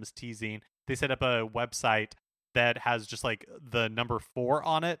Platinum is teasing. They set up a website that has just like the number 4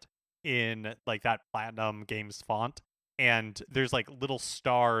 on it in like that Platinum Games font, and there's like little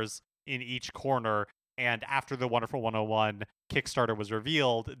stars in each corner. And after the Wonderful 101 Kickstarter was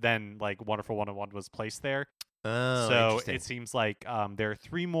revealed, then like Wonderful 101 was placed there. Oh, so it seems like there are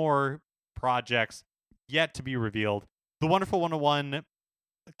 3 more projects yet to be revealed. The Wonderful 101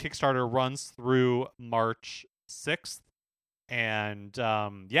 Kickstarter runs through March 6th. And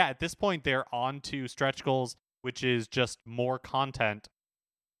at this point, they're on to stretch goals, which is just more content.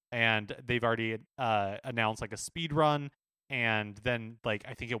 And they've already announced like a speed run. And then like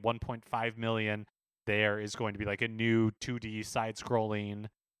I think at 1.5 million, there is going to be like a new 2D side-scrolling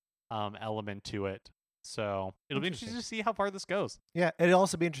element to it. So it'll be interesting to see how far this goes. Yeah, it'll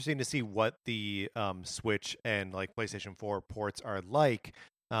also be interesting to see what the Switch and like PlayStation 4 ports are like,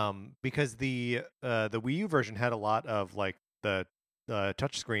 because the Wii U version had a lot of like the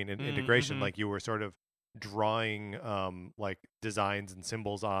touchscreen integration. Like you were sort of drawing like designs and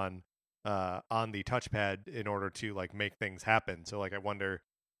symbols on the touchpad in order to like make things happen. So like I wonder,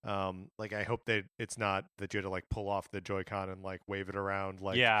 like I hope that it's not that you have to like pull off the Joy-Con and like wave it around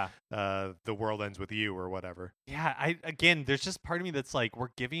like the world ends with you or whatever. Yeah, there's just part of me that's like, we're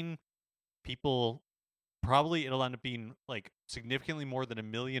giving people, probably it'll end up being like significantly more than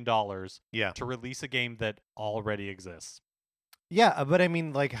 $1 million to release a game that already exists. Yeah, but I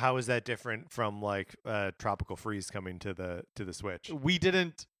mean, like, how is that different from like Tropical Freeze coming to the Switch? We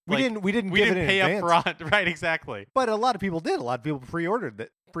didn't pay up front, right? Exactly. But a lot of people did. A lot of people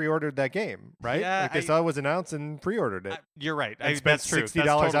pre-ordered that game, right? Yeah, like they saw it was announced and pre-ordered it. You're right. And spent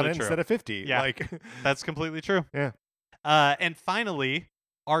 $60 on it instead of $50. Yeah, like that's completely true. Yeah. And finally,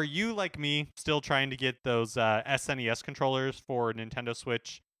 are you like me still trying to get those SNES controllers for Nintendo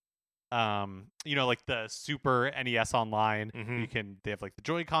Switch? Like the Super NES Online. Mm-hmm. They have like the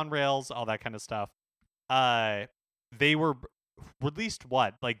Joy-Con rails, all that kind of stuff. They were released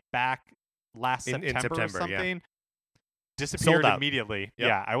back last September or something. Yeah. Disappeared immediately. Yep.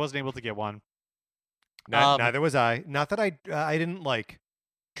 Yeah, I wasn't able to get one. Neither was I. Not that I didn't like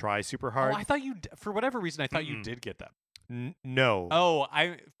try super hard. Oh, I thought for whatever reason, I thought you did get them. No. Oh,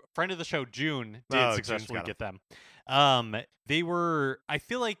 friend of the show, June, did successfully get them. They were, I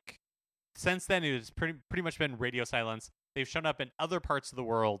feel like since then, it has pretty much been radio silence. They've shown up in other parts of the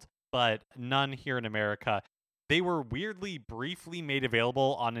world, but none here in America. They were weirdly briefly made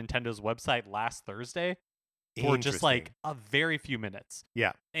available on Nintendo's website last Thursday for just like a very few minutes.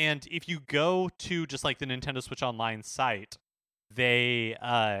 Yeah. And if you go to just like the Nintendo Switch Online site, they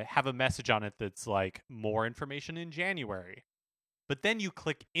have a message on it that's like more information in January. But then you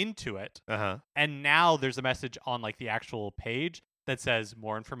click into it, and now there's a message on like the actual page that says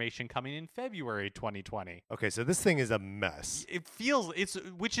more information coming in February 2020. Okay, so this thing is a mess.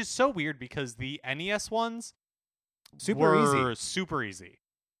 Which is so weird because the NES ones were super easy.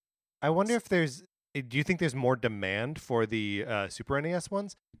 I wonder if do you think there's more demand for the Super NES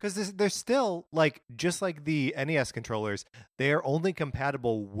ones? Because they're still like, just like the NES controllers, they are only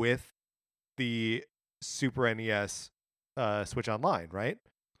compatible with the Super NES Switch Online, right?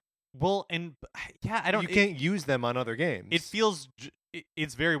 Well, and yeah, I don't. You can't use them on other games. It feels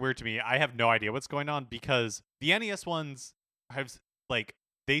it's very weird to me. I have no idea what's going on because the NES ones have like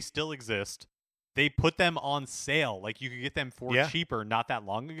they still exist. They put them on sale, like you could get them for cheaper not that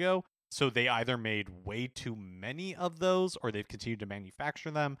long ago. So they either made way too many of those, or they've continued to manufacture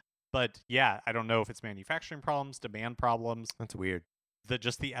them. But yeah, I don't know if it's manufacturing problems, demand problems. That's weird. The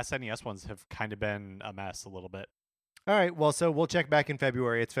SNES ones have kind of been a mess a little bit. All right, well, so we'll check back in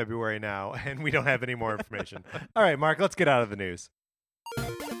February. It's February now, and we don't have any more information. All right, Mark, let's get out of the news.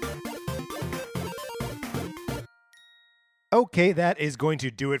 Okay, that is going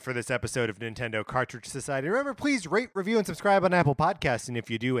to do it for this episode of Nintendo Cartridge Society. Remember, please rate, review, and subscribe on Apple Podcasts. And if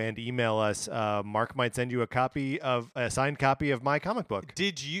you do, and email us, Mark might send you a signed copy of my comic book.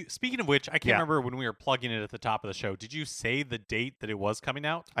 Did you? Speaking of which, I can't remember when we were plugging it at the top of the show. Did you say the date that it was coming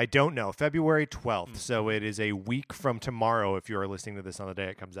out? I don't know. February 12th. So it is a week from tomorrow if you are listening to this on the day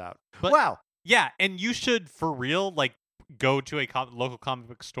it comes out. But, wow. Yeah, and you should, for real, like go to a local comic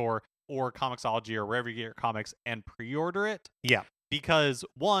book store or Comixology or wherever you get your comics and pre-order it. Yeah. Because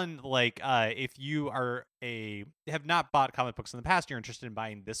one, like, if you have not bought comic books in the past, you're interested in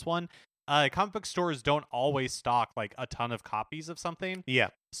buying this one. Comic book stores don't always stock like a ton of copies of something. Yeah.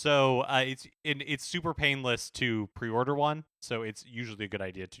 So it's super painless to pre-order one. So it's usually a good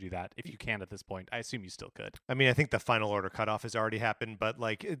idea to do that if you can at this point. I assume you still could. I mean, I think the final order cutoff has already happened, but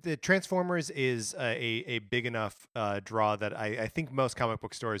like the Transformers is a big enough draw that I think most comic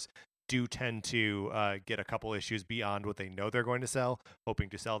book stores do tend to get a couple issues beyond what they know they're going to sell, hoping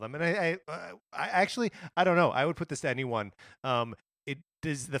to sell them. And I actually, I don't know. I would put this to anyone.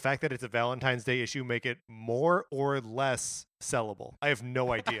 Does the fact that it's a Valentine's Day issue make it more or less sellable? I have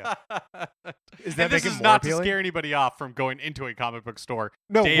no idea. Is that this is not appealing? To scare anybody off from going into a comic book store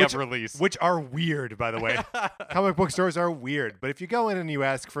day of release. Which are weird, by the way. Comic book stores are weird. But if you go in and you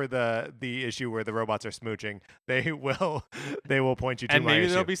ask for the issue where the robots are smooching, they will point you to my issue. And maybe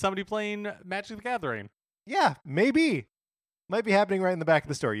there'll be somebody playing Magic the Gathering. Yeah, maybe. Might be happening right in the back of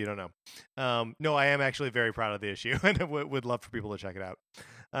the store. You don't know. No, I am actually very proud of the issue and would love for people to check it out.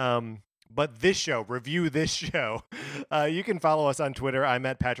 But review this show. You can follow us on Twitter. I'm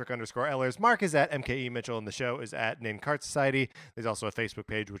at Patrick_Ellers. Mark is at MKE Mitchell, and the show is at NinCart Society. There's also a Facebook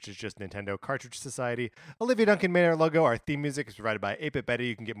page, which is just Nintendo Cartridge Society. Olivia Duncan made our logo. Our theme music is provided by 8-Bit Betty.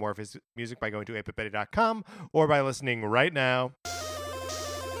 You can get more of his music by going to 8bitbetty.com or by listening right now.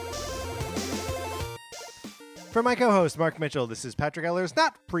 For my co-host, Mark Mitchell, this is Patrick Ellers,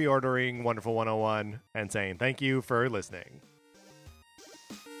 not pre-ordering Wonderful 101 and saying thank you for listening.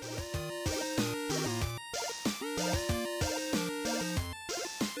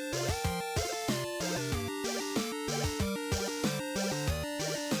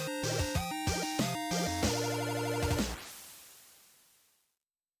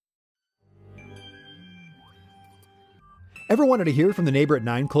 Ever wanted to hear from the neighbor at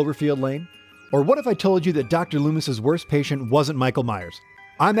 9 Cloverfield Lane? Or what if I told you that Dr. Loomis's worst patient wasn't Michael Myers?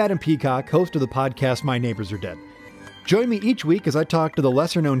 I'm Adam Peacock, host of the podcast My Neighbors Are Dead. Join me each week as I talk to the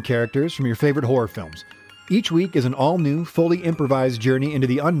lesser-known characters from your favorite horror films. Each week is an all-new, fully improvised journey into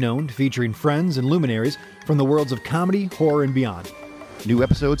the unknown featuring friends and luminaries from the worlds of comedy, horror, and beyond. New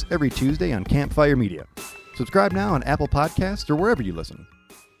episodes every Tuesday on Campfire Media. Subscribe now on Apple Podcasts or wherever you listen.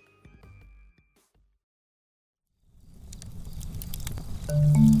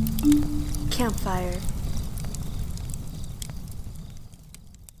 Campfire.